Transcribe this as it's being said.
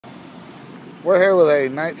We're here with a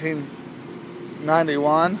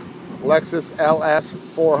 1991 Lexus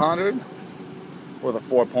LS400 with a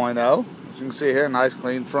 4.0. As you can see here, nice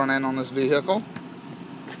clean front end on this vehicle.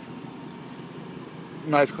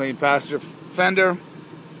 Nice clean passenger fender,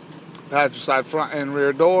 passenger side front and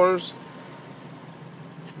rear doors.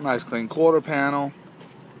 Nice clean quarter panel.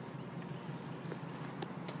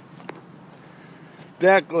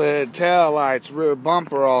 Deck lid, tail lights, rear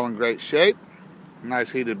bumper all in great shape.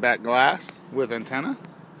 Nice heated back glass with antenna.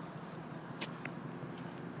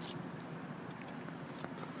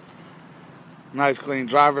 Nice clean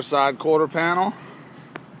driver's side quarter panel.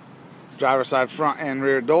 Driver's side front and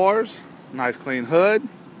rear doors. Nice clean hood.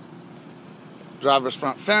 Driver's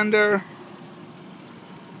front fender.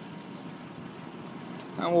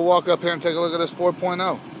 And we'll walk up here and take a look at this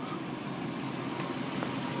 4.0.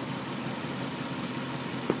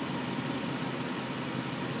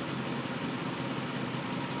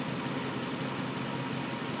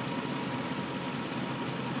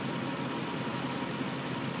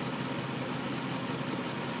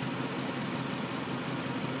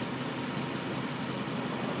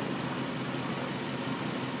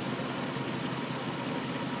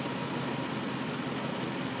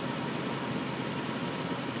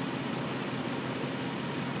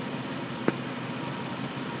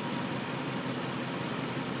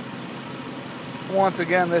 Once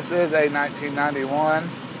again, this is a 1991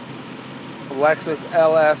 Lexus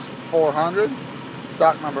LS400,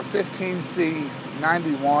 stock number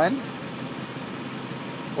 15C91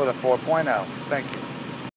 with a 4.0. Thank you.